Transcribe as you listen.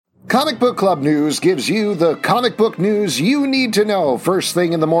Comic Book Club News gives you the comic book news you need to know first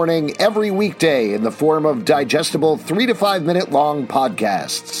thing in the morning every weekday in the form of digestible 3 to 5 minute long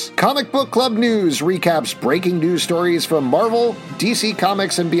podcasts. Comic Book Club News recaps breaking news stories from Marvel, DC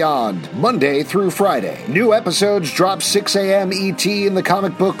Comics, and beyond, Monday through Friday. New episodes drop 6 a.m. ET in the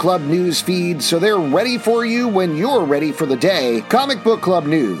Comic Book Club News feed, so they're ready for you when you're ready for the day. Comic Book Club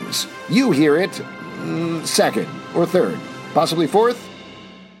News. You hear it second or third, possibly fourth.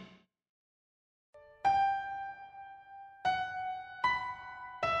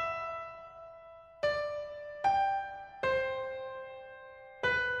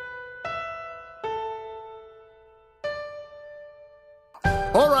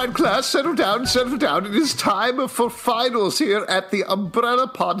 All right, class, settle down, settle down. It is time for finals here at the Umbrella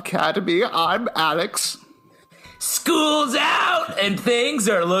Podcademy. I'm Alex. School's out, and things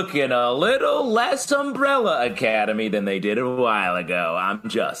are looking a little less Umbrella Academy than they did a while ago. I'm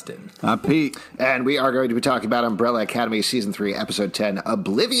Justin. I'm Pete. And we are going to be talking about Umbrella Academy Season 3, Episode 10,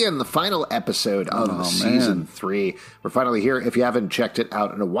 Oblivion, the final episode of Season 3. We're finally here. If you haven't checked it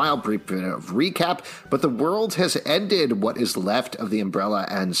out in a while, brief bit of recap. But the world has ended. What is left of the Umbrella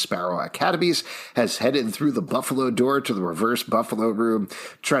and Sparrow Academies has headed through the Buffalo door to the reverse Buffalo room,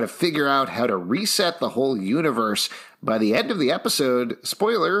 trying to figure out how to reset the whole universe. By the end of the episode,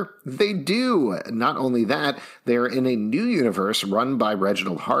 spoiler, they do. Not only that, they're in a new universe run by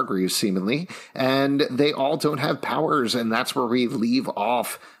Reginald Hargreaves, seemingly, and they all don't have powers, and that's where we leave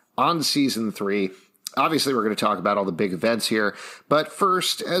off on Season 3. Obviously, we're going to talk about all the big events here, but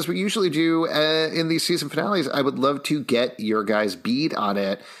first, as we usually do in these season finales, I would love to get your guys' beat on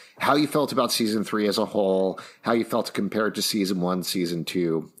it, how you felt about Season 3 as a whole, how you felt compared to Season 1, Season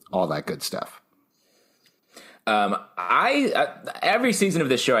 2, all that good stuff. Every season of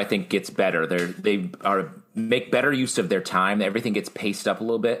this show, I think, gets better. They make better use of their time. Everything gets paced up a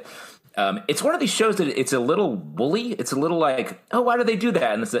little bit. It's one of these shows that it's a little woolly. It's a little like, oh, why do they do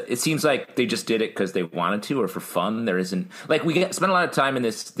that? And it seems like they just did it because they wanted to or for fun. There isn't like spent a lot of time in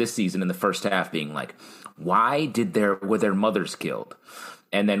this season in the first half being like, why were their mothers killed?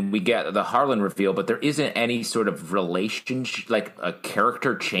 And then we get the Harlan reveal, but there isn't any sort of relationship, like a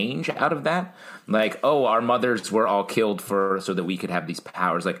character change out of that. Like, oh, our mothers were all killed so that we could have these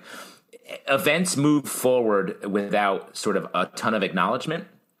powers. Like, events move forward without sort of a ton of acknowledgement.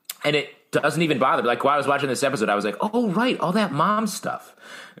 And it doesn't even bother. Like, while I was watching this episode, I was like, oh, right, all that mom stuff.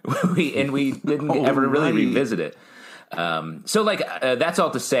 we didn't ever really revisit it. That's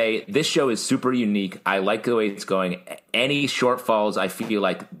all to say, this show is super unique. I like the way it's going. Any shortfalls, I feel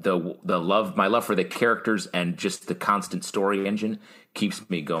like my love for the characters and just the constant story engine keeps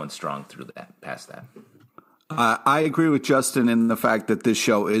me going strong through past that. I agree with Justin in the fact that this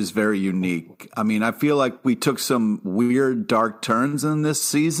show is very unique. I mean, I feel like we took some weird, dark turns in this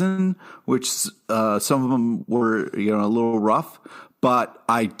season, which some of them were, a little rough. But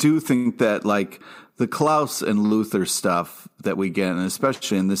I do think that, like, the Klaus and Luther stuff that we get, and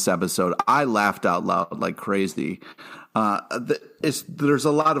especially in this episode, I laughed out loud like crazy. There's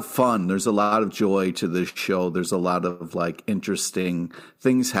a lot of fun. There's a lot of joy to this show. There's a lot of like interesting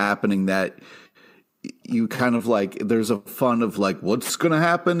things happening that you kind of like, there's a fun of like, what's going to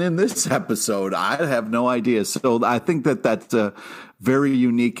happen in this episode? I have no idea. So I think that's very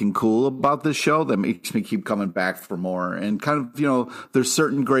unique and cool about this show that makes me keep coming back for more. And kind of, there's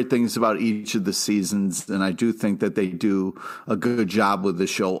certain great things about each of the seasons. And I do think that they do a good job with the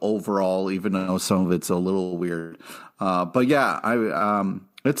show overall, even though some of it's a little weird. But yeah,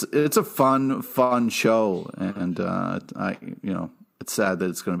 it's a fun show. And, it's sad that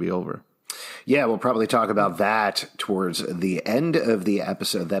it's going to be over. Yeah, we'll probably talk about that towards the end of the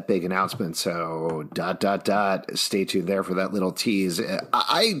episode, that big announcement. So, ... Stay tuned there for that little tease.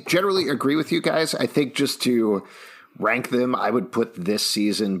 I generally agree with you guys. I think just to rank them, I would put this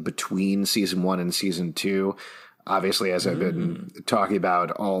season between Season 1 and Season 2. Obviously, as I've been talking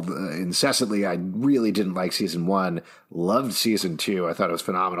about incessantly, I really didn't like Season 1. Loved Season 2. I thought it was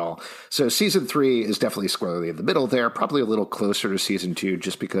phenomenal. So Season 3 is definitely squarely in the middle there. Probably a little closer to Season 2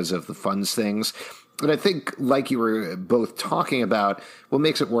 just because of the fun things. And I think, like you were both talking about, what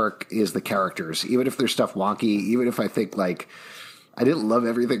makes it work is the characters. Even if there's stuff wonky, even if I think, like, I didn't love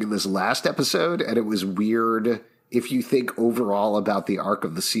everything in this last episode, and it was weird. If you think overall about the arc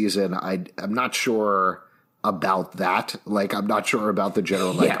of the season, I'm not sure about that. Like, I'm not sure about the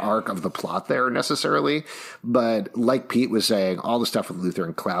general arc of the plot there necessarily, but like Pete was saying, all the stuff with Luther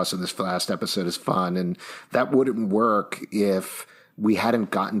and Klaus in this last episode is fun, and that wouldn't work if we hadn't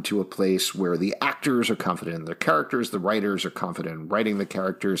gotten to a place where the actors are confident in their characters, the writers are confident in writing the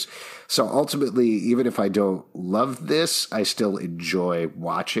characters. So ultimately, even if I don't love this, I still enjoy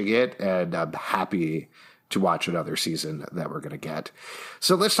watching it, and I'm happy to watch another season that we're going to get.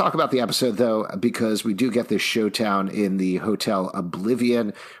 So let's talk about the episode, though, because we do get this showdown in the Hotel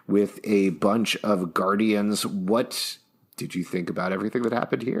Oblivion with a bunch of Guardians. What did you think about everything that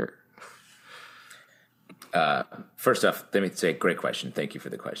happened here? First off, let me say, great question. Thank you for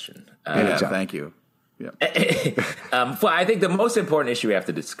the question. Thank you. Yeah. Well, I think the most important issue we have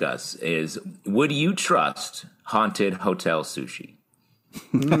to discuss is, would you trust haunted hotel sushi?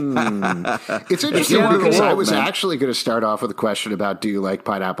 It's interesting because I was actually going to start off with a question about, do you like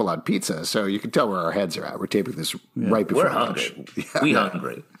pineapple on pizza? So you can tell where our heads are at. We're taping this right before lunch. We're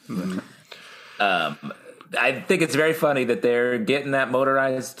hungry. I think it's very funny that they're getting that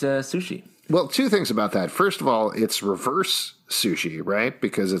motorized sushi. Well, two things about that. First of all, it's reverse sushi, right?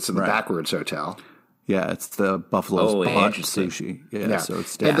 Because it's in the backwards hotel. Yeah, it's the buffalo's butt sushi. Yeah, so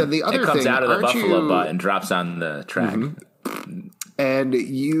it's down. And then the other it comes thing, out of the buffalo butt and drops on the track. And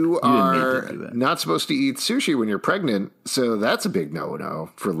you are not supposed to eat sushi when you're pregnant, so that's a big no-no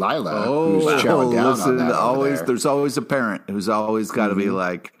for Lila, who's chowing down on that. There's always a parent who's always got to be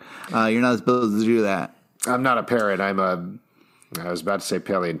like, you're not supposed to do that. I'm not a parent. I was about to say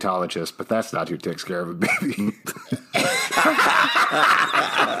paleontologist, but that's not who takes care of a baby.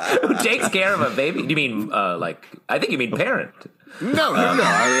 Who takes care of a baby? You mean, I think you mean parent. No.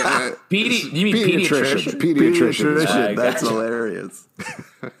 You mean pediatrician? Pediatrician. That's hilarious.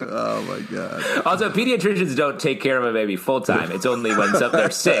 Oh, my God. Also, pediatricians don't take care of a baby full time. It's only when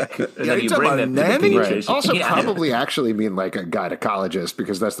they're sick. And then you bring them to the pediatrician. Right. Also, probably actually mean like a gynecologist,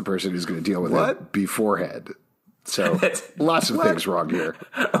 because that's the person who's going to deal with it beforehand. So lots of things wrong here.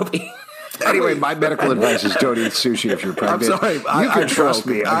 Anyway, my medical advice is don't eat sushi if you're pregnant. I'm sorry. You can trust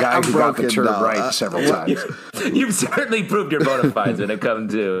me, a guy who got the term right several times. You've certainly proved your bona fides when it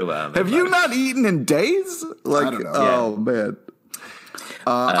comes to... have you not eaten in days? I don't know. Oh, man.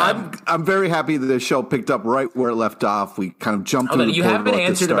 I'm very happy that the show picked up right where it left off. We kind of jumped through the You haven't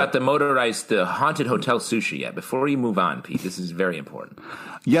answered about the haunted hotel sushi yet. Before you move on, Pete, this is very important.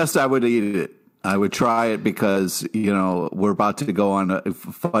 Yes, I would eat it. I would try it because, we're about to go on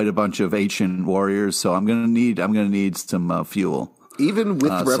fight a bunch of ancient warriors, so I'm gonna need some fuel. Even with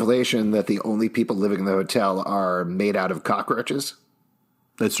the revelation that the only people living in the hotel are made out of cockroaches.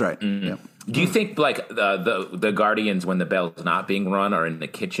 That's right. Mm-hmm. Yeah. Do you think like the Guardians, when the bell's not being run, are in the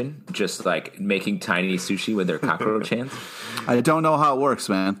kitchen just like making tiny sushi with their cockroach hands? I don't know how it works,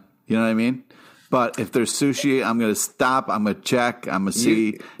 man. You know what I mean? But if there's sushi, I'm going to stop. I'm going to check. I'm going to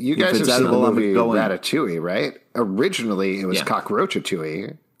see. You guys have seen the movie Ratatouille, right? Originally, it was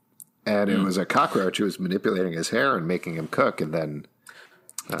Cockroachatouille, and it was a cockroach who was manipulating his hair and making him cook, and then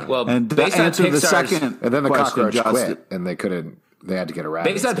based on the cockroach quit, and they couldn't. They had to get a rat.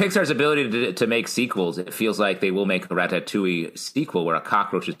 Based on Pixar's ability to make sequels, it feels like they will make a Ratatouille sequel where a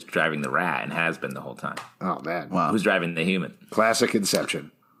cockroach is driving the rat and has been the whole time. Oh man, wow. Who's driving the human? Classic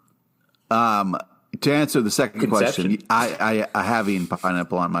Inception. To answer the second question, I have eaten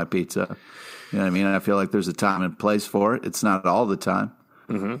pineapple on my pizza. You know what I mean? And I feel like there's a time and place for it. It's not all the time,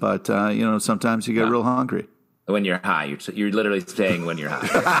 but sometimes you get real hungry. When you're high, you're literally saying when you're high.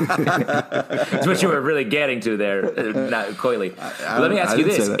 That's what you were really getting to there, not coyly. Let me ask you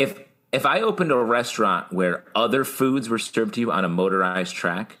this: if I opened a restaurant where other foods were served to you on a motorized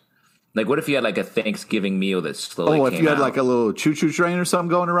track. Like, what if you had, like, a Thanksgiving meal that slowly came out? Oh, if you had, like, a little choo-choo train or something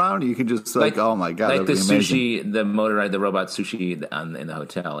going around, you could just, oh, my God, like the sushi, the robot sushi in the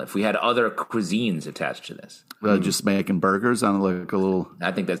hotel. If we had other cuisines attached to this. Just making burgers on, like, a little...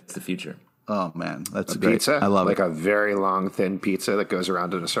 I think that's the future. Oh, man, that's great. Pizza? I love it. Like a very long, thin pizza that goes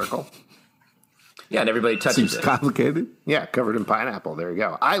around in a circle? Yeah, and everybody touches it. Complicated. Yeah, covered in pineapple. There you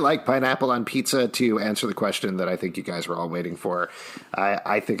go. I like pineapple on pizza. To answer the question that I think you guys were all waiting for,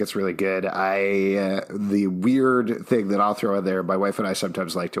 I think it's really good. The weird thing that I'll throw in there, my wife and I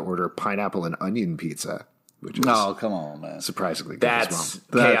sometimes like to order pineapple and onion pizza. Which is come on, man. Surprisingly good That's as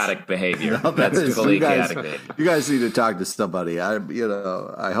well. chaotic behavior. That's fully chaotic behavior. You guys need to talk to somebody. I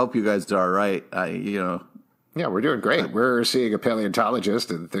hope you guys are all right. Yeah, we're doing great. We're seeing a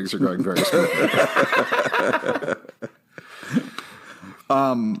paleontologist, and things are going very smoothly.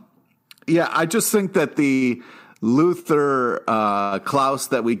 Yeah, I just think that the Luther Klaus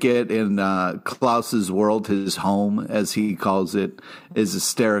that we get in Klaus's world, his home, as he calls it, is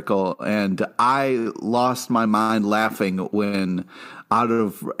hysterical. And I lost my mind laughing when, out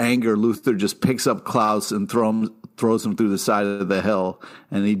of anger, Luther just picks up Klaus and throws him through the side of the hill.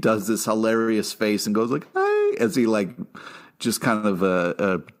 And he does this hilarious face and goes like, "Hey," as he like just kind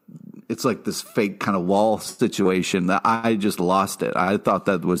of it's like this fake kind of wall situation that I just lost it. I thought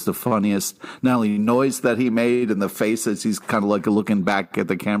that was the funniest, not only noise that he made and the face as he's kind of like looking back at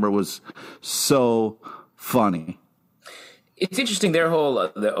the camera was so funny. It's interesting. Their whole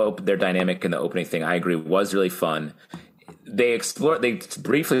their dynamic in the opening thing, I agree, was really fun. They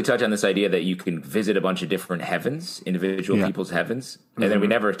briefly touch on this idea that you can visit a bunch of different heavens, individual people's heavens, and then we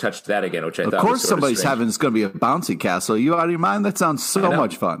never touched that again, which I thought was Of course somebody's heaven is going to be a bouncy castle. Are you out of your mind? That sounds so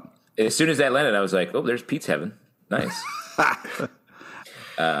much fun. As soon as that landed, I was like, oh, there's Pete's heaven. Nice.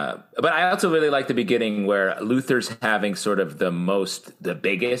 But I also really like the beginning where Luther's having sort of the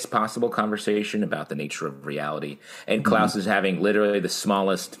biggest possible conversation about the nature of reality. And Klaus is having literally the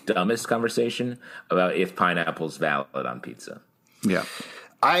smallest, dumbest conversation about if pineapple's valid on pizza. Yeah.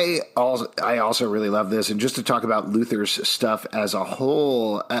 I also really love this. And just to talk about Luther's stuff as a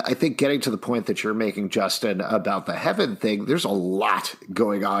whole, I think getting to the point that you're making, Justin, about the heaven thing, there's a lot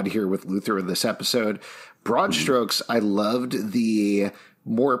going on here with Luther in this episode. Broad strokes, I loved the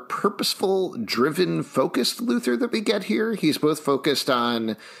more purposeful, driven, focused Luther that we get here. He's both focused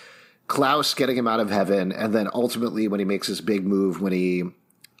on Klaus getting him out of heaven, and then ultimately when he makes his big move, when he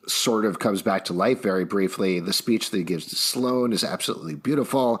sort of comes back to life very briefly, the speech that he gives to Sloane is absolutely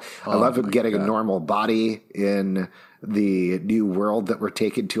beautiful. I love him getting a normal body in the new world that we're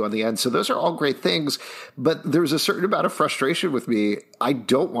taken to on the end. So those are all great things, but there's a certain amount of frustration with me. I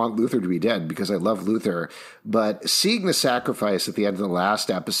don't want Luther to be dead because I love Luther, but seeing the sacrifice at the end of the last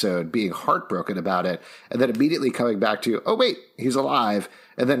episode, being heartbroken about it, and then immediately coming back to, oh wait, he's alive,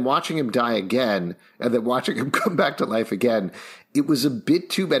 and then watching him die again, and then watching him come back to life again, it was a bit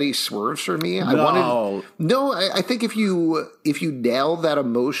too many swerves for me. I think if you nail that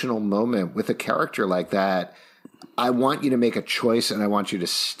emotional moment with a character like that, I want you to make a choice and I want you to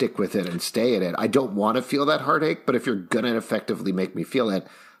stick with it and stay in it. I don't want to feel that heartache, but if you're going to effectively make me feel it,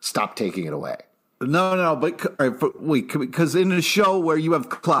 stop taking it away. No, but wait, because in a show where you have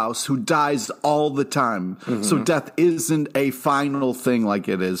Klaus who dies all the time, so death isn't a final thing like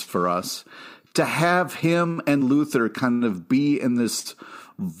it is for us. To have him and Luther kind of be in this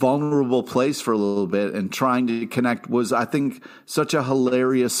vulnerable place for a little bit and trying to connect was, I think, such a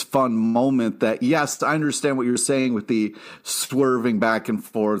hilarious, fun moment that, yes, I understand what you're saying with the swerving back and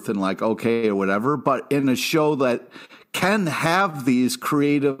forth and like, okay, or whatever, but in a show that can have these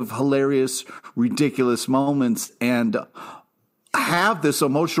creative, hilarious, ridiculous moments and have this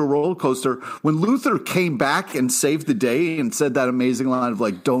emotional roller coaster. When Luther came back and saved the day and said that amazing line of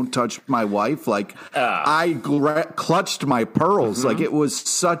like, don't touch my wife, like I clutched my pearls. Like it was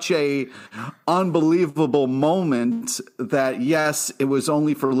such a unbelievable moment that, yes, it was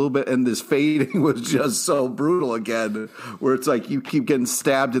only for a little bit. And this fading was just so brutal again, where it's like you keep getting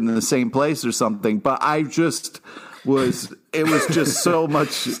stabbed in the same place or something. But it was just so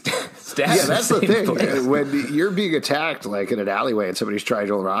much. Yeah, that's the thing. When you're being attacked like in an alleyway and somebody's trying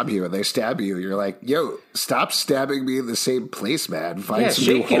to rob you and they stab you, you're like, yo, stop stabbing me in the same place, man. Find some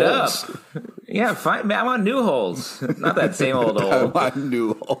new holes. Up. Yeah, I want new holes. Not that same old hole. I want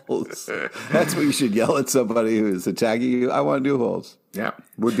new holes. That's what you should yell at somebody who's attacking you. I want new holes. Yeah.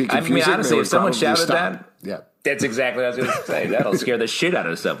 Would be confusing. I mean, honestly, if someone shouted that, yeah. That's exactly what I was going to say. That'll scare the shit out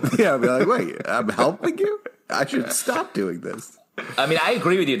of someone. Yeah, I'll be like, wait, I'm helping you? I should stop doing this. I mean, I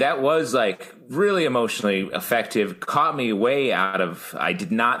agree with you. That was like really emotionally effective. Caught me way out of. I did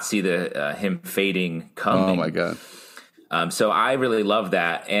not see the him fading coming. Oh my god! So I really love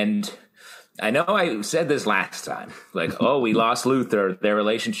that, and I know I said this last time. Like, oh, we lost Luther, their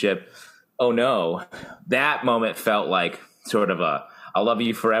relationship. Oh no, that moment felt like sort of a I'll love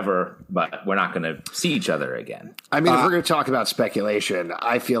you forever, but we're not going to see each other again. I mean, if we're going to talk about speculation,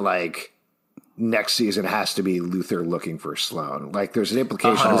 I feel like next season has to be Luther looking for Sloane. Like there's an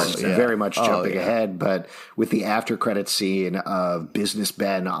implication very much jumping ahead, but with the after credit scene of Business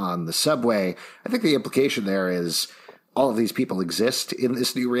Ben on the subway, I think the implication there is all of these people exist in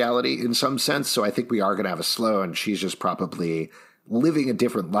this new reality in some sense. So I think we are going to have a Sloane. She's just probably living a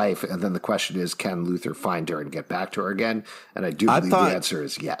different life. And then the question is, can Luther find her and get back to her again? And I do believe the answer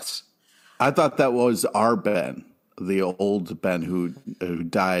is yes. I thought that was our Ben, the old Ben who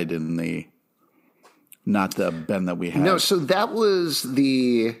died in the, not the Ben that we had. No, so that was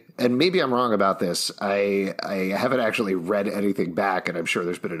and maybe I'm wrong about this. I haven't actually read anything back, and I'm sure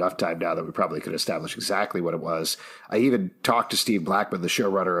there's been enough time now that we probably could establish exactly what it was. I even talked to Steve Blackman, the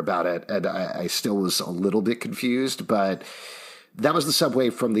showrunner, about it, and I still was a little bit confused, but that was the subway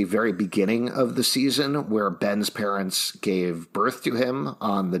from the very beginning of the season where Ben's parents gave birth to him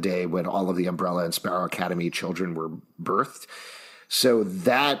on the day when all of the Umbrella and Sparrow Academy children were birthed. So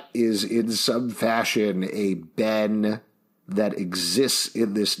that is in some fashion a Ben that exists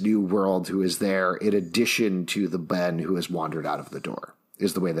in this new world who is there in addition to the Ben who has wandered out of the door,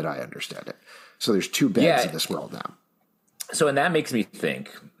 is the way that I understand it. So there's two Bens in this world now. So, and that makes me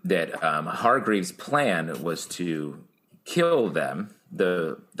think that Hargreaves' plan was to kill them,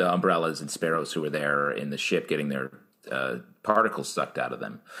 the Umbrellas and Sparrows who were there in the ship getting their particles sucked out of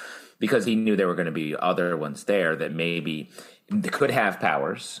them, because he knew there were going to be other ones there that maybe could have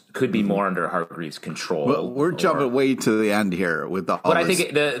powers, could be more under Hargreaves' control. Well, we're jumping way to the end here with the. But I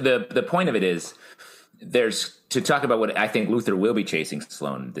think the point of it is there's to talk about what I think Luthor will be chasing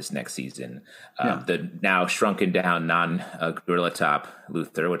Sloane this next season. The now shrunken down non-gorilla top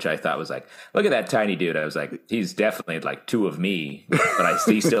Luthor, which I thought was like, look at that tiny dude. I was like, he's definitely like two of me, but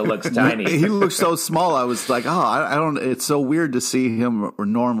he still looks tiny. He looks so small. I was like, I don't. It's so weird to see him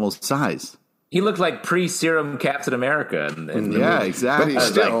normal size. He looked like pre-serum Captain America. Yeah, exactly. But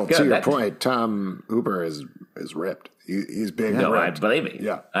he's still, to your point, Tom Hooper is ripped. He's big. No, ripped. I believe me.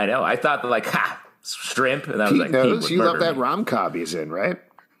 Yeah, I know. I thought like, shrimp, and I was Pete like, knows. Pete You love murder that me. rom-com he's in, right?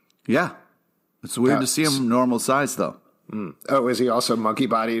 Yeah, it's weird to see him normal size though. Oh, is he also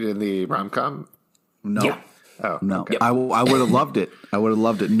monkey-bodied in the rom-com? No. Yeah. Oh, No, okay. I would have loved it. I would have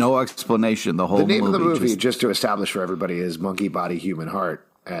loved it. No explanation. The whole The name of the movie, just just to establish for everybody, is Monkey Body, Human Heart.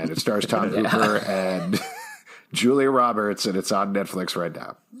 And it stars Tom Hooper and Julia Roberts, and it's on Netflix right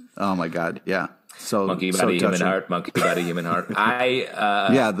now. oh my god, yeah. So Monkey so body, human touching. heart. Monkey body, human heart.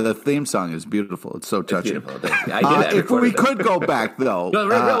 Yeah, the theme song is beautiful. It's so touching. Beautiful. I did If we could go back though, No,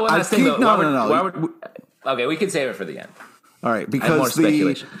 real one last thing, though. no. Okay, we can save it for the end. All right, I have more because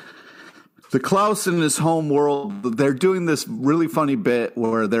speculation. the Klaus in his home world, they're doing this really funny bit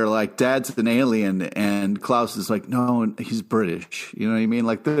where they're like, "Dad's an alien," and Klaus is like, "No, he's British." You know what I mean?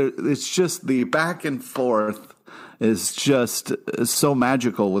 Like, it's just the back and forth is just so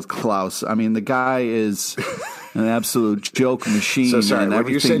magical with Klaus. I mean, the guy is an absolute joke machine. So sorry, and when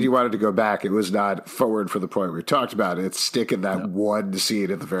you everything. said you wanted to go back, it was not forward for the point we talked about. It's sticking that one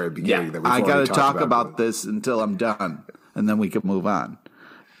scene at the very beginning that we've I got already to talked talk about this until I'm done, and then we can move on.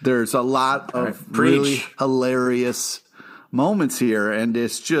 There's a lot of really hilarious moments here, and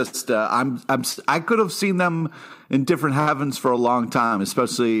it's just I could have seen them in different heavens for a long time,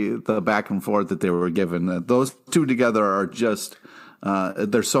 especially the back and forth that they were given. Those two together are just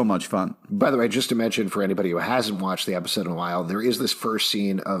they're so much fun. By the way, just to mention for anybody who hasn't watched the episode in a while, there is this first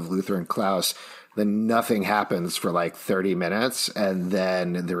scene of Luthor and Klaus. Then nothing happens for like 30 minutes, and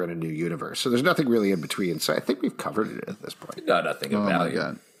then they're in a new universe. So there's nothing really in between. So I think we've covered it at this point. Got nothing of Oh my value.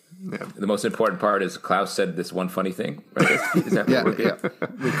 god! Yeah. The most important part is Klaus said this one funny thing. Right? Is that what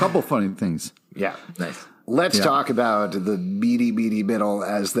we're- A couple funny things. Yeah. Nice. Let's talk about the meaty middle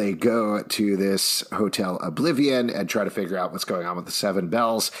as they go to this hotel Oblivion and try to figure out what's going on with the Seven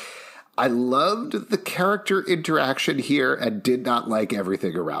Bells. I loved the character interaction here and did not like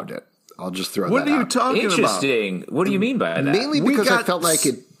everything around it. I'll just throw What that are you out. talking about? Interesting. What do you mean by that? Mainly We because I got felt like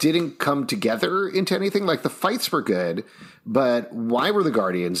it didn't come together into anything. Like the fights were good, but why were the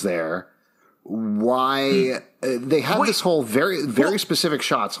Guardians there? Why they had this whole very specific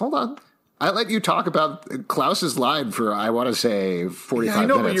shots. Hold on. I let you talk about Klaus's line for, I want to say, 45 I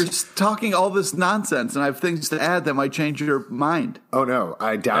know, minutes. but you're talking all this nonsense, and I have things to add that might change your mind. Oh, no,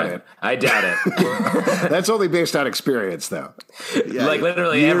 I doubt it. I doubt it. That's only based on experience, though. Like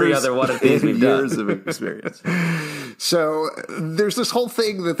literally every other one of these we've done. Years of experience. So there's this whole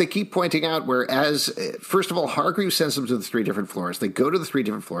thing that they keep pointing out where, first of all, Hargreaves sends them to the 3 different floors. They go to the 3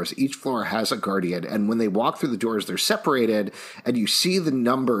 different floors. Each floor has a guardian. And when they walk through the doors, they're separated. And you see the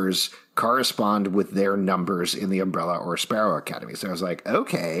numbers correspond with their numbers in the Umbrella or Sparrow Academy. So I was like,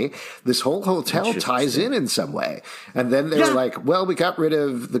 okay, this whole hotel ties in some way. And then they were like, well, we got rid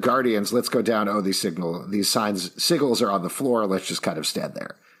of the Guardians. Let's go down. Oh, these signals are on the floor. Let's just kind of stand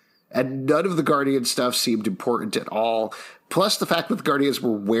there. And none of the Guardian stuff seemed important at all. Plus the fact that the Guardians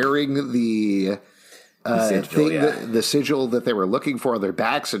were wearing the sigil that they were looking for on their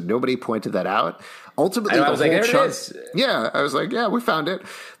backs, and nobody pointed that out. Ultimately, I was the like, whole there chunk. it is. Yeah, I was like, yeah, we found it.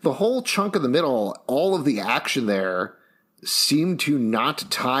 The whole chunk of the middle, all of the action there seemed to not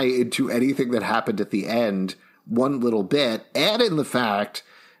tie into anything that happened at the end one little bit. Add in the fact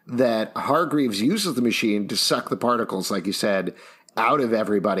that Hargreaves uses the machine to suck the particles, like you said, out of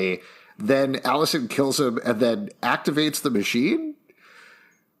everybody. Then Allison kills him and then activates the machine.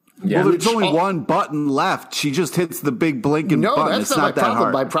 Yeah. Well, there's only one button left. She just hits the big blinking No, button. that's It's not my that problem.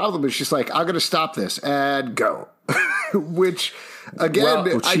 hard. My problem is she's like, I'm going to stop this and go. Which, again,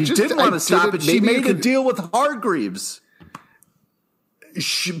 Well, she didn't want to stop it. She made a deal with Hargreaves.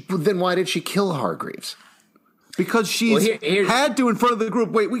 Then why did she kill Hargreaves? Because she's had to in front of the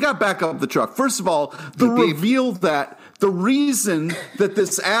group. Wait, we got to back up the truck. First of all, the reveal that the reason that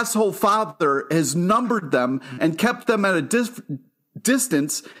this asshole father has numbered them and kept them at a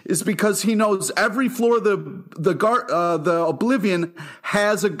distance is because he knows every floor of the Oblivion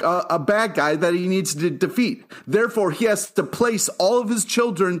has a bad guy that he needs to defeat. Therefore, he has to place all of his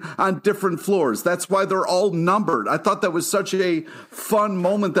children on different floors. That's why they're all numbered. I thought that was such a fun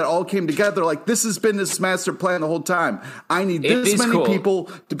moment that all came together. Like, this has been his master plan the whole time. I need this many people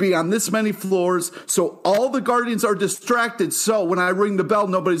to be on this many floors, so all the Guardians are distracted. So when I ring the bell,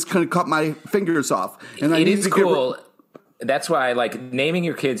 nobody's going to cut my fingers off. And it is cool. That's why, like, naming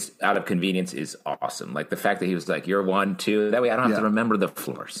your kids out of convenience is awesome. Like, the fact that he was like, you're 1, 2, that way I don't have to remember the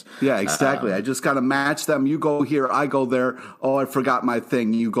floors. Yeah, exactly. I just got to match them. You go here, I go there. Oh, I forgot my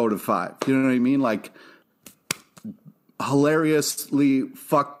thing. You go to 5. You know what I mean? Like, hilariously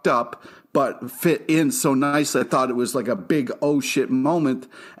fucked up, but fit in so nice. I thought it was like a big oh shit moment.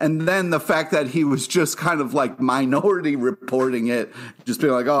 And then the fact that he was just kind of like minority reporting it, just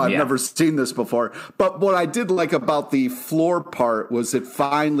being like, oh, I've never seen this before. But what I did like about the floor part was it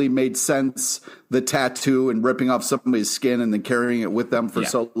finally made sense, the tattoo and ripping off somebody's skin and then carrying it with them for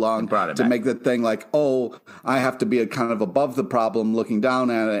so long to make the thing like, oh, I have to be a kind of above the problem looking down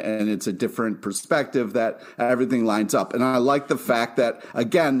at it, and it's a different perspective that everything lines up. And I like the fact that,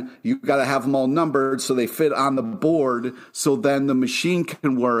 again, you got to have them all numbered so they fit on the board, so then the machine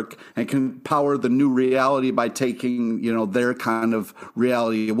can work and can power the new reality by taking, you know, their kind of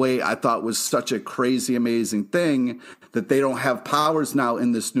reality away. I thought was such a crazy, amazing thing that they don't have powers now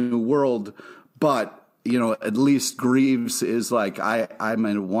in this new world. But, you know, at least Greaves is like, I'm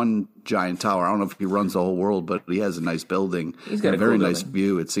in one giant tower. I don't know if he runs the whole world, but he has a nice building. He's got a very nice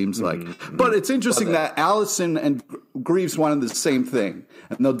view, it seems like. But it's interesting that Allison and Greaves wanted the same thing.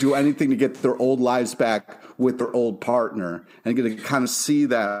 And they'll do anything to get their old lives back with their old partner. And get to kind of see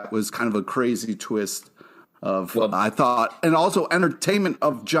that was kind of a crazy twist of, I thought, and also entertainment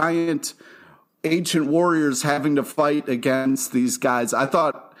of giant ancient warriors having to fight against these guys.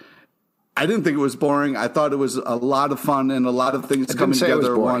 I didn't think it was boring. I thought it was a lot of fun and a lot of things coming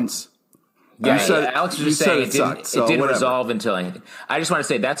together at once. Yeah, Alex was just saying it didn't resolve until anything. I just want to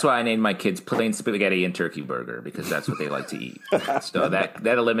say that's why I named my kids plain spaghetti and turkey burger, because that's what they like to eat. So that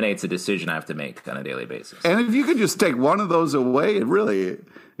eliminates a decision I have to make on a daily basis. And if you could just take one of those away,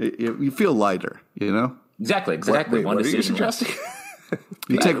 you feel lighter, you know? Exactly. Wait, one decision. What are you suggesting?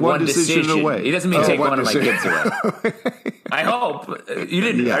 You take one decision away. It doesn't mean take one of my kids away. I hope. You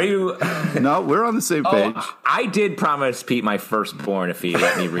didn't. Yeah. Are you? No, we're on the same page. I did promise Pete, my firstborn, if he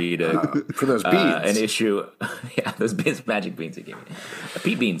let me read for those beans. An issue. Yeah, those magic beans he gave me.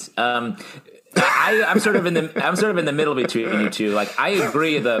 Pete beans. I'm sort of in the middle between you two. Like, I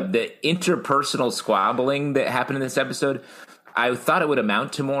agree, the interpersonal squabbling that happened in this episode, I thought it would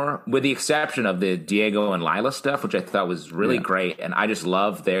amount to more, with the exception of the Diego and Lila stuff, which I thought was really great. And I just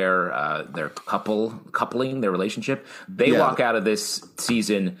love their coupling, their relationship. They walk out of this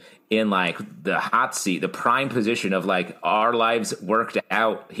season in like the hot seat, the prime position of like, our lives worked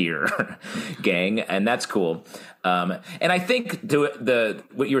out here, gang. And that's cool. And I think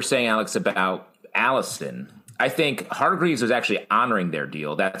what you were saying, Alex, about Allison, I think Hargreaves was actually honoring their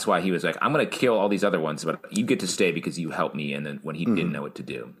deal. That's why he was like, I'm going to kill all these other ones, but you get to stay because you helped me. And then when he didn't know what to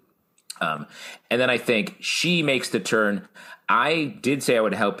do. And then I think she makes the turn. I did say I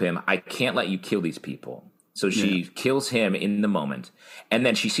would help him. I can't let you kill these people. So she kills him in the moment. And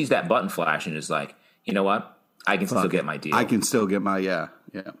then she sees that button flash and is like, you know what? I can still get my deal. I can still get my,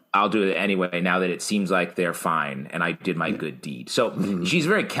 I'll do it anyway now that it seems like they're fine and I did my good deed. So she's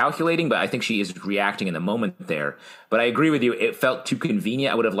very calculating, but I think she is reacting in the moment there. But I agree with you. It felt too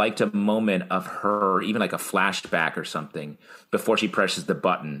convenient. I would have liked a moment of her, even like a flashback or something, before she presses the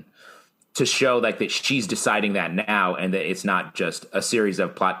button to show like that she's deciding that now and that it's not just a series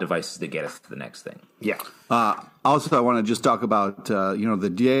of plot devices that get us to the next thing. Yeah. Also, I want to just talk about,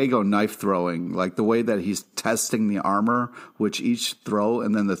 the Diego knife throwing, like the way that he's testing the armor, which each throw,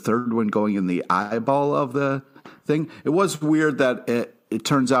 and then the third one going in the eyeball of the thing. It was weird that it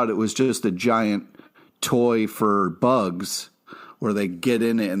turns out it was just a giant toy for bugs where they get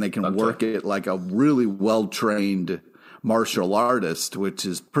in it and they can work it like a really well-trained martial artist, which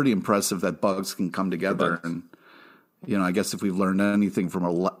is pretty impressive that bugs can come together. And, I guess if we've learned anything from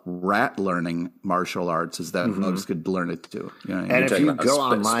a rat learning martial arts is that bugs could learn it too. And if you go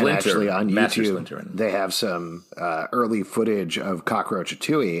online, actually on YouTube, they have some early footage of Cockroach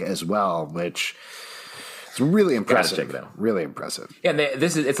Atui as well, which is really impressive. Check it out. Really impressive. Yeah,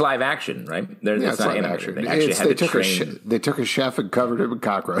 it's live action, right? It's not live action. They took a chef and covered him in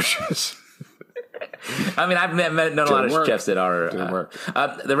cockroaches. I mean, I've known a lot of chefs that are.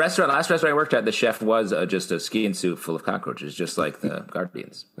 The last restaurant I worked at, the chef was just a skiing suit full of cockroaches, just like the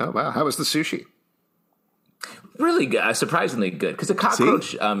Guardians. Oh, wow. How was the sushi? Really good, surprisingly good. Because a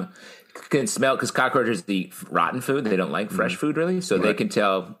cockroach can smell, because cockroaches eat rotten food. They don't like fresh food, really. So they can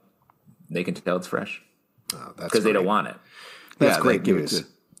tell it's fresh. Oh, that's because they don't want it. That's great news.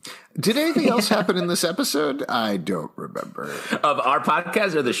 Did anything else happen in this episode? I don't remember. Of our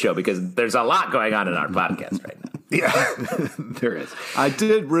podcast or the show? Because there's a lot going on in our podcast right now. Yeah, there is. I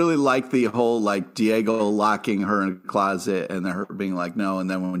did really like the whole, like, Diego locking her in a closet and her being like, no. And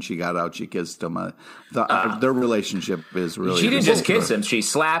then when she got out, she kissed him. Their relationship is really... She didn't just kiss him. She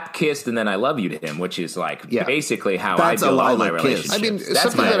slapped, kissed, and then I love you to him, which is, like, basically how that's I do all my relationships. I mean,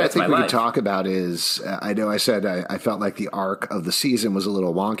 something that I think we could talk about is, I know I said I felt like the arc of the season was a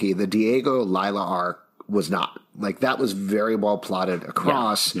little wonky. The Diego Lila arc was not. Like, that was very well plotted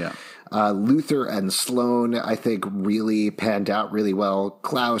across. Yeah. Luther and Sloane, I think, really panned out really well.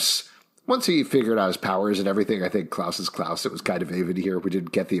 Klaus, once he figured out his powers and everything, I think Klaus is Klaus. It was kind of even here. We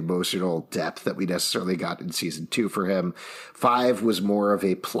didn't get the emotional depth that we necessarily got in season 2 for him. 5 was more of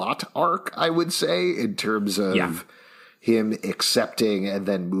a plot arc, I would say, in terms of him accepting and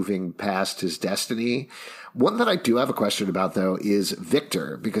then moving past his destiny. One that I do have a question about, though, is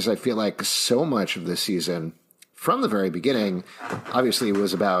Victor, because I feel like so much of this season, from the very beginning, obviously it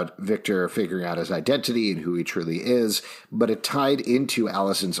was about Victor figuring out his identity and who he truly is, but it tied into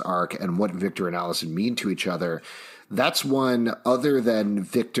Allison's arc and what Victor and Allison mean to each other. That's one other than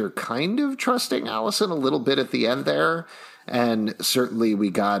Victor kind of trusting Allison a little bit at the end there. And certainly we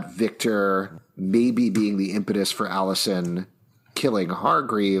got Victor maybe being the impetus for Allison killing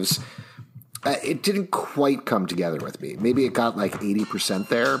Hargreaves. It didn't quite come together with me. Maybe it got like 80%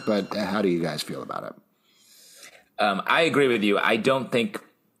 there, but how do you guys feel about it? I agree with you. I don't think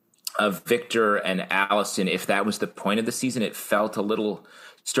of Victor and Allison, if that was the point of the season, it felt a little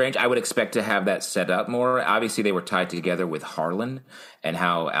strange. I would expect to have that set up more. Obviously, they were tied together with Harlan and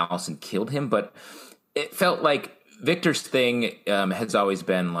how Allison killed him, but it felt like Victor's thing has always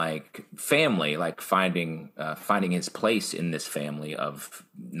been like family, like finding his place in this family of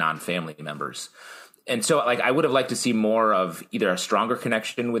non-family members. And so, like, I would have liked to see more of either a stronger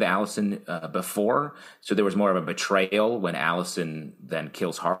connection with Allison before, so there was more of a betrayal when Allison then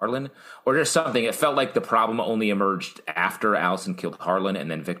kills Harlan, or just something. It felt like the problem only emerged after Allison killed Harlan,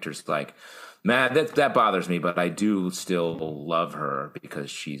 and then Victor's like, man, that bothers me, but I do still love her because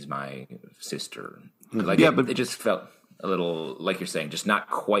she's my sister. Like, it just felt a little, like you're saying, just not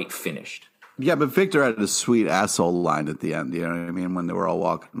quite finished. Yeah, but Victor had a sweet asshole line at the end, you know what I mean, when they were all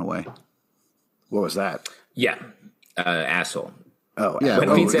walking away. What was that? Yeah, asshole. Oh, yeah.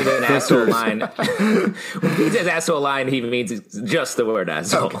 When Pete says an asshole line, when Pete says asshole line, he means just the word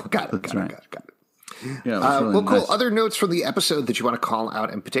asshole. Oh, got it. Yeah, really well, cool. nice. Other notes from the episode that you want to call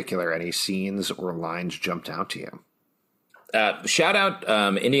out in particular? Any scenes or lines jumped out to you? Shout out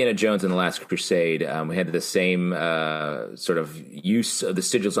Indiana Jones and the Last Crusade. We had the same sort of use of the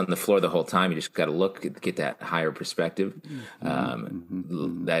sigils on the floor the whole time. You just got to get that higher perspective. I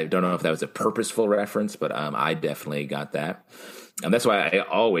don't know if that was a purposeful reference, but I definitely got that. And that's why I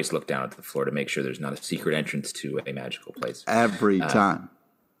always look down at the floor to make sure there's not a secret entrance to a magical place. Every time.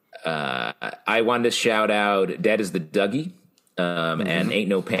 I wanted to shout out Dead is the Dougie. And Ain't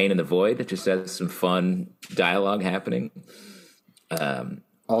No Pain in the Void. It just has some fun dialogue happening.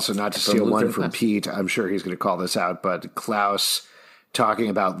 Also, not to steal one from Pete, I'm sure he's going to call this out, but Klaus talking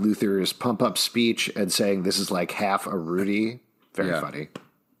about Luther's pump-up speech and saying this is like half a Rudy. Very funny.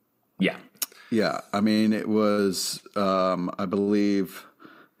 Yeah. Yeah, I mean, it was, I believe,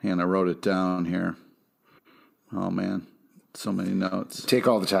 and I wrote it down here. Oh, man, so many notes. Take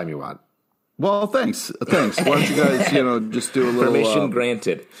all the time you want. Well, thanks. Why don't you guys, just do a little... Permission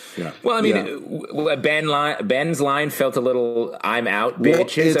granted. Yeah. Well, I mean, Ben's line felt a little, I'm out,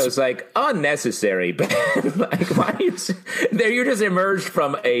 bitches. I was like, unnecessary, Ben. Like, why are you... You're just emerged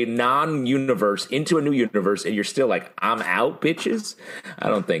from a non-universe into a new universe, and you're still like, I'm out, bitches? I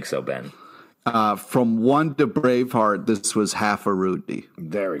don't think so, Ben. From one to Braveheart, this was half a Rudy.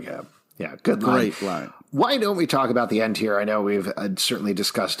 There we go. Yeah, good line. Great line. Why don't we talk about the end here? I know we've certainly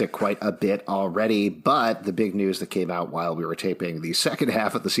discussed it quite a bit already, but the big news that came out while we were taping the second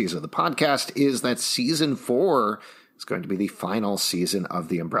half of the season of the podcast is that season 4 is going to be the final season of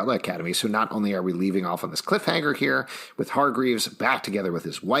the Umbrella Academy. So not only are we leaving off on this cliffhanger here with Hargreaves back together with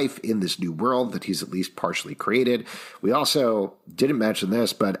his wife in this new world that he's at least partially created, we also didn't mention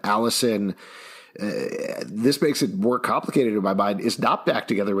this, but Allison this makes it more complicated in my mind, is not back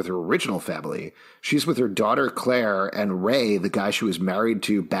together with her original family. She's with her daughter Claire, and Ray, the guy she was married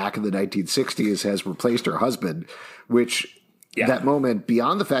to back in the 1960s, has replaced her husband, which that moment,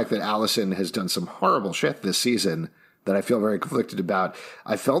 beyond the fact that Allison has done some horrible shit this season that I feel very conflicted about,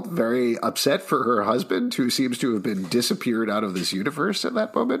 I felt very upset for her husband, who seems to have been disappeared out of this universe at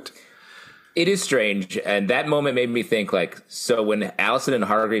that moment. It is strange, and that moment made me think, like, so when Allison and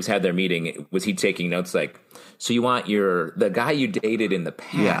Hargreaves had their meeting, was he taking notes like, so you want the guy you dated in the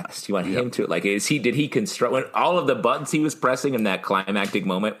past, you want him to, like, did he construct, when all of the buttons he was pressing in that climactic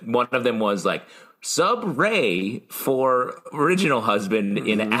moment, one of them was like, sub Ray for original husband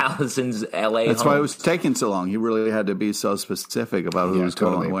in Allison's LA That's home. why it was taking so long. He really had to be so specific about who was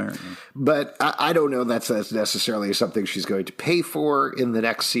going where. But I don't know that's necessarily something she's going to pay for in the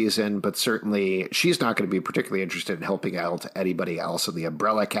next season, but certainly she's not going to be particularly interested in helping out anybody else in the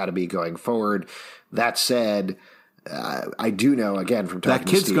Umbrella Academy going forward. That said, I do know, again, from talking that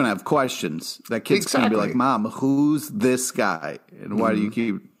kid's to Steve, going to have questions. That kid's going to be like, Mom, who's this guy? And why do you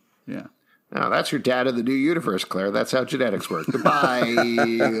keep... Yeah. No, that's your dad in the new universe, Claire. That's how genetics work. Goodbye.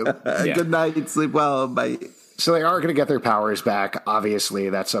 Good night. Sleep well. Bye. So they are going to get their powers back. Obviously,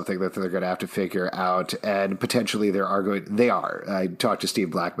 that's something that they're going to have to figure out. And potentially they are. I talked to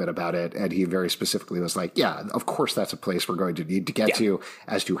Steve Blackman about it, and he very specifically was like, yeah, of course that's a place we're going to need to get to.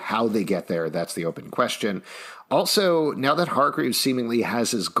 As to how they get there, that's the open question. Also, now that Hargreaves seemingly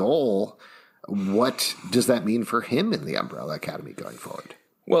has his goal, what does that mean for him in the Umbrella Academy going forward?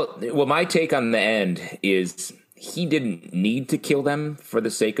 Well, my take on the end is he didn't need to kill them for the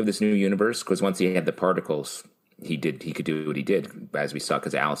sake of this new universe, because once he had the particles, he could do what he did, as we saw,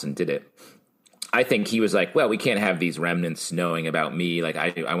 because Allison did it. I think he was like, well, we can't have these remnants knowing about me. Like,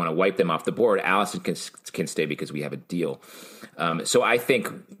 I want to wipe them off the board. Allison can stay because we have a deal. So I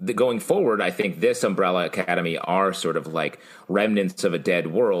think going forward, I think this Umbrella Academy are sort of like remnants of a dead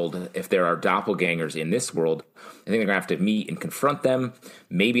world. If there are doppelgangers in this world, I think they're going to have to meet and confront them.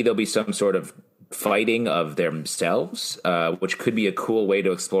 Maybe there'll be some sort of fighting of themselves, which could be a cool way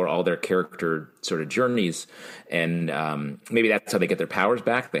to explore all their character sort of journeys. And maybe that's how they get their powers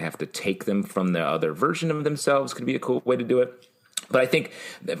back. They have to take them from the other version of themselves. Could be a cool way to do it. But I think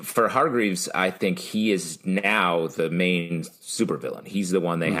for Hargreaves, I think he is now the main supervillain. He's the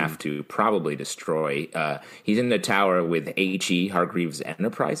one they have to probably destroy. He's in the tower with H.E. Hargreaves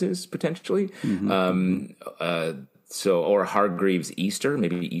Enterprises, potentially. Or Hargreaves Easter.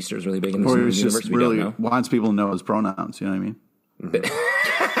 Maybe Easter is really big in this universe. Just really wants people to know his pronouns. You know what I mean?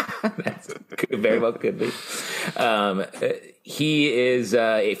 That's very well could be. He is.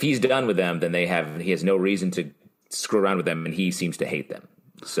 If he's done with them, then he has no reason to screw around with them, and he seems to hate them.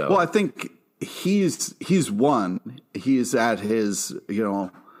 So, well, I think he's won. He's at his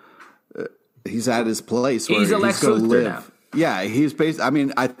he's at his place where he's a Lex Luthor now. Yeah, he's based. I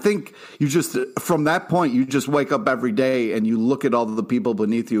mean, I think you just from that point you just wake up every day and you look at all the people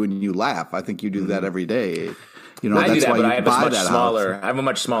beneath you and you laugh. I think you do that every day. You know, I that's do that, why but you I have buy a much that smaller. house. I have a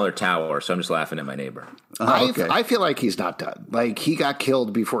much smaller tower, so I'm just laughing at my neighbor. Okay. I feel like he's not done. Like, he got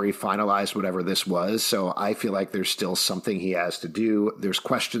killed before he finalized whatever this was, so I feel like there's still something he has to do. There's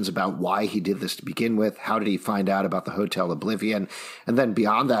questions about why he did this to begin with. How did he find out about the Hotel Oblivion? And then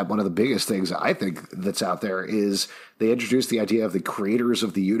beyond that, one of the biggest things I think that's out there is they introduced the idea of the creators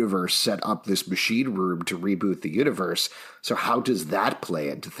of the universe set up this machine room to reboot the universe. So how does that play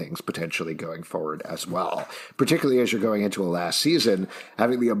into things potentially going forward as well? Particularly as you're going into a last season,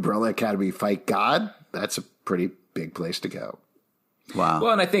 having the Umbrella Academy fight God, that's a pretty big place to go. Wow.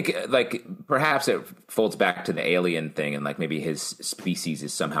 Well, and I think like perhaps it folds back to the alien thing, and like maybe his species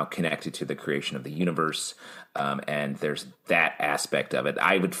is somehow connected to the creation of the universe, and there's that aspect of it.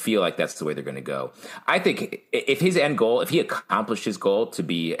 I would feel like that's the way they're going to go. I think if his end goal, if he accomplished his goal to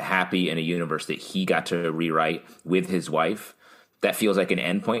be happy in a universe that he got to rewrite with his wife, that feels like an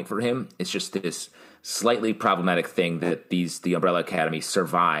end point for him. It's just this slightly problematic thing that the Umbrella Academy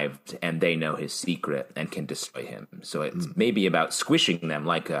survived, and they know his secret and can destroy him. So it's maybe about squishing them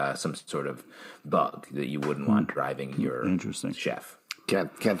like some sort of bug that you wouldn't want driving your chef.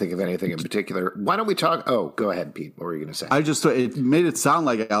 Can't think of anything in particular. Why don't we talk? Oh, go ahead, Pete. What were you going to say? I just it made it sound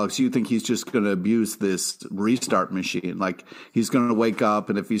like, Alex, you think he's just going to abuse this restart machine. Like he's going to wake up,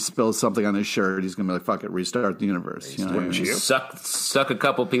 and if he spills something on his shirt, he's going to be like, "Fuck it, restart the universe." You know what I mean? Suck a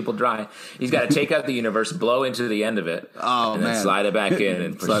couple people dry. He's got to take out the universe, blow into the end of it, and then slide it back in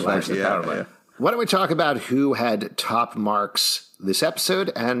and flash the power button. Why don't we talk about who had top marks this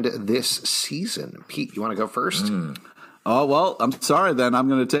episode and this season? Pete, you want to go first? Oh, well, I'm sorry then. I'm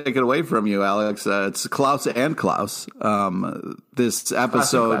going to take it away from you, Alex. It's Klaus and Klaus. This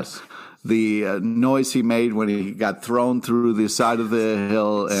episode, the noise he made when he got thrown through the side of the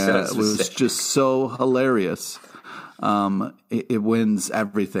hill was just so hilarious. It wins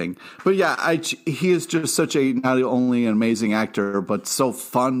everything. But yeah, he is just such a not only an amazing actor, but so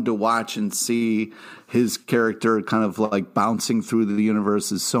fun to watch and see his character kind of like bouncing through the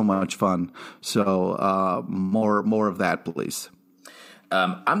universe is so much fun. So more of that, please.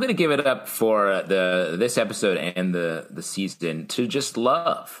 I'm going to give it up for this episode and the season to just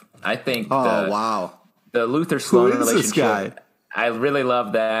love. I think. Wow. The Luther Sloan relationship. This guy? I really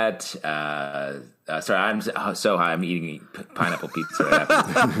love that. Sorry, I'm so high. I'm eating pineapple pizza right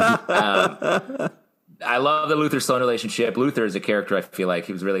after. I love the Luther Sloan relationship. Luther is a character I feel like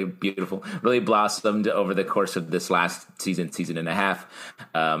he was really beautiful, really blossomed over the course of this last season and a half.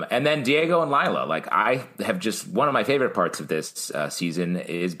 And then Diego and Lila, like I have just one of my favorite parts of this season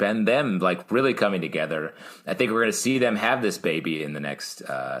has been them like really coming together. I think we're going to see them have this baby in the next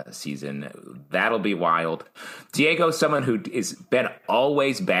season. That'll be wild. Diego is someone who has been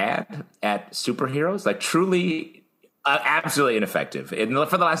always bad at superheroes, like truly absolutely ineffective for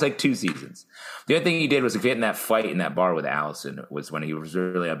the last like 2 seasons. The only thing he did was get in that fight in that bar with Allison was when he was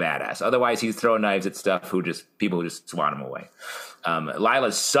really a badass. Otherwise, he's throwing knives at stuff people who just swat him away.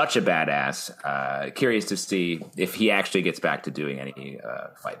 Lila's such a badass. Curious to see if he actually gets back to doing any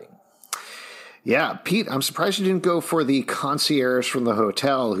fighting. Yeah, Pete, I'm surprised you didn't go for the concierge from the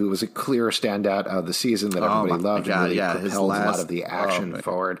hotel, who was a clear standout of the season that everybody loved and really propelled a lot of the action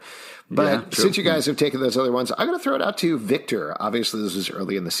forward. But since you guys have taken those other ones, I'm going to throw it out to Victor. Obviously, this was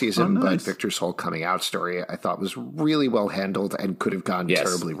early in the season, but Victor's whole coming out story I thought was really well handled and could have gone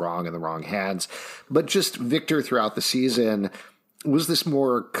terribly wrong in the wrong hands. But just Victor throughout the season was this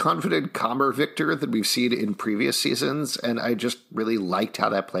more confident, calmer Victor than we've seen in previous seasons, and I just really liked how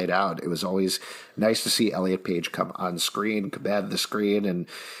that played out. It was always nice to see Elliot Page come on screen, command the screen, and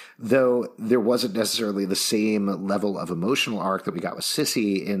though there wasn't necessarily the same level of emotional arc that we got with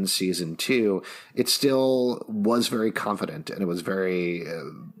Sissy in season 2, it still was very confident, and it was very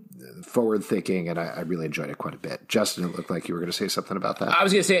forward-thinking, and I really enjoyed it quite a bit. Justin, it looked like you were going to say something about that. I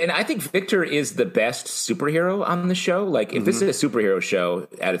was going to say, and I think Victor is the best superhero on the show. Like, if this is a superhero show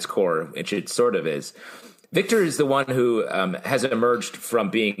at its core, which it sort of is, Victor is the one who has emerged from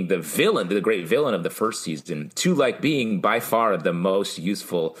being the villain, the great villain of the first season, to, like, being by far the most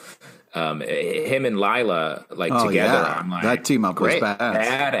useful. Him and Lila, like, together. Yeah. I'm like, that team up was badass.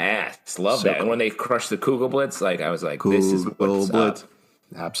 Badass. Love that. Cool. And when they crushed the Kugel Blitz, like, I was like, this is what's up.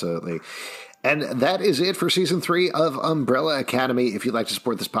 Absolutely. And that is it for season 3 of Umbrella Academy. If you'd like to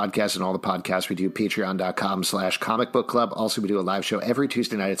support this podcast and all the podcasts we do, patreon.com/Comic Book Club. Also, we do a live show every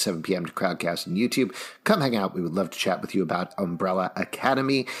Tuesday night at 7 p.m. to Crowdcast and YouTube. Come hang out. We would love to chat with you about Umbrella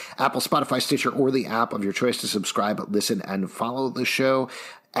Academy. Apple, Spotify, Stitcher, or the app of your choice to subscribe, listen, and follow the show.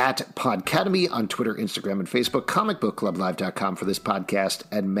 At Podcademy on Twitter, Instagram, and Facebook. ComicBookClubLive.com for this podcast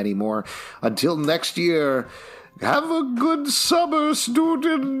and many more. Until next year, have a good summer,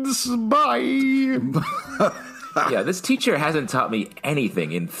 students. Bye. Yeah, this teacher hasn't taught me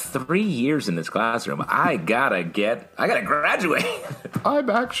anything in 3 years in this classroom. I gotta graduate. I'm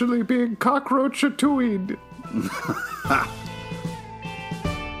actually being cockroach-atued.